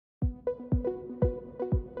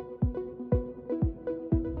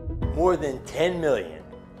More than 10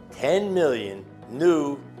 million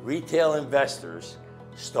new retail investors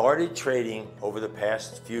started trading over the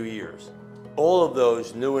past few years. All of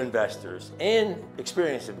those new investors and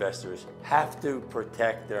experienced investors have to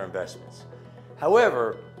protect their investments.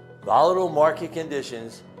 However, volatile market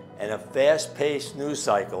conditions and a fast-paced news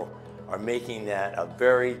cycle are making that a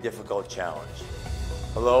very difficult challenge.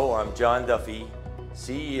 Hello, I'm John Duffy,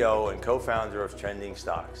 CEO and co-founder of Trending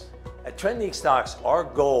Stocks. At Trending Stocks, our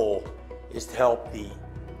goal is to help the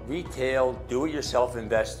retail do-it-yourself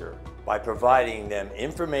investor by providing them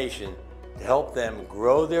information to help them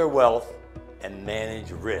grow their wealth and manage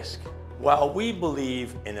risk. While we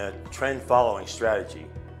believe in a trend-following strategy,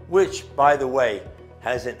 which, by the way,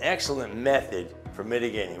 has an excellent method for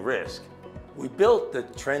mitigating risk, we built the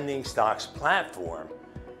Trending Stocks platform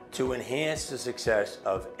to enhance the success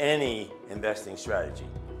of any investing strategy.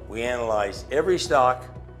 We analyze every stock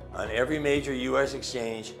on every major U.S.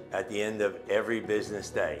 exchange at the end of every business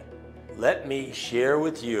day. Let me share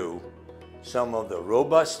with you some of the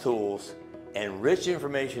robust tools and rich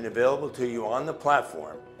information available to you on the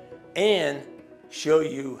platform and show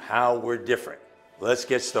you how we're different. Let's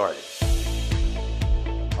get started.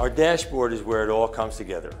 Our dashboard is where it all comes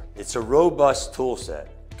together. It's a robust tool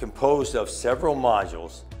set composed of several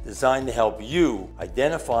modules designed to help you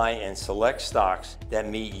identify and select stocks that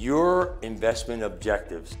meet your investment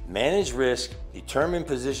objectives, manage risk, determine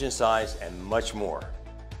position size, and much more.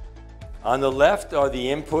 On the left are the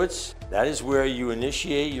inputs. That is where you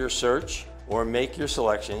initiate your search or make your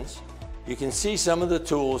selections. You can see some of the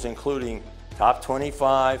tools including top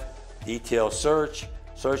 25, detailed search,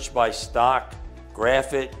 search by stock,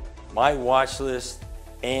 graph it, my watch list,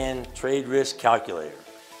 and trade risk calculator.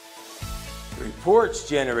 The reports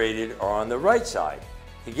generated are on the right side.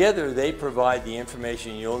 Together they provide the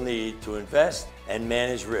information you'll need to invest and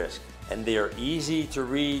manage risk, and they are easy to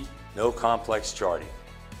read, no complex charting.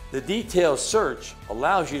 The detailed search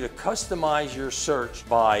allows you to customize your search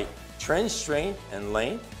by trend strength and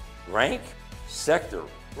length, rank, sector,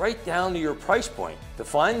 right down to your price point to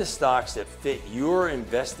find the stocks that fit your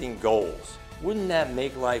investing goals. Wouldn't that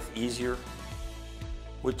make life easier?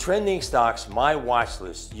 With Trending Stocks My Watch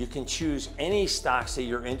List, you can choose any stocks that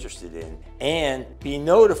you're interested in and be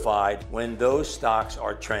notified when those stocks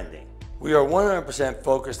are trending. We are 100%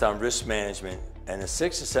 focused on risk management and the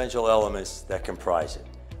 6 essential elements that comprise it.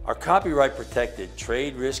 Our copyright protected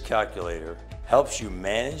trade risk calculator helps you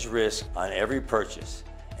manage risk on every purchase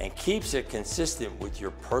and keeps it consistent with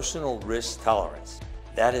your personal risk tolerance.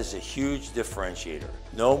 That is a huge differentiator.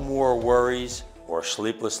 No more worries or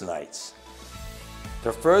sleepless nights.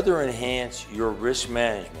 To further enhance your risk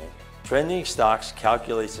management, Trending Stocks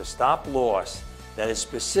calculates a stop loss that is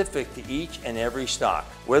specific to each and every stock,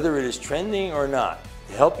 whether it is trending or not,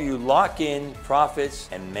 to help you lock in profits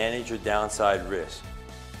and manage your downside risk.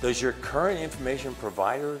 Does your current information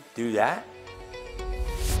provider do that?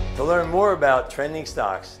 To learn more about Trending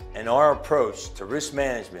Stocks and our approach to risk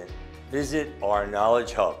management, visit our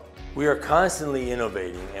Knowledge Hub. We are constantly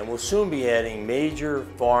innovating and will soon be adding major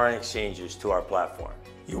foreign exchanges to our platform.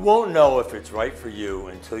 You won't know if it's right for you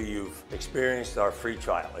until you've experienced our free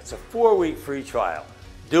trial. It's a 4-week free trial.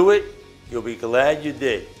 Do it, you'll be glad you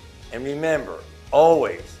did. And remember,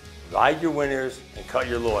 always ride your winners and cut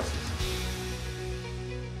your losses.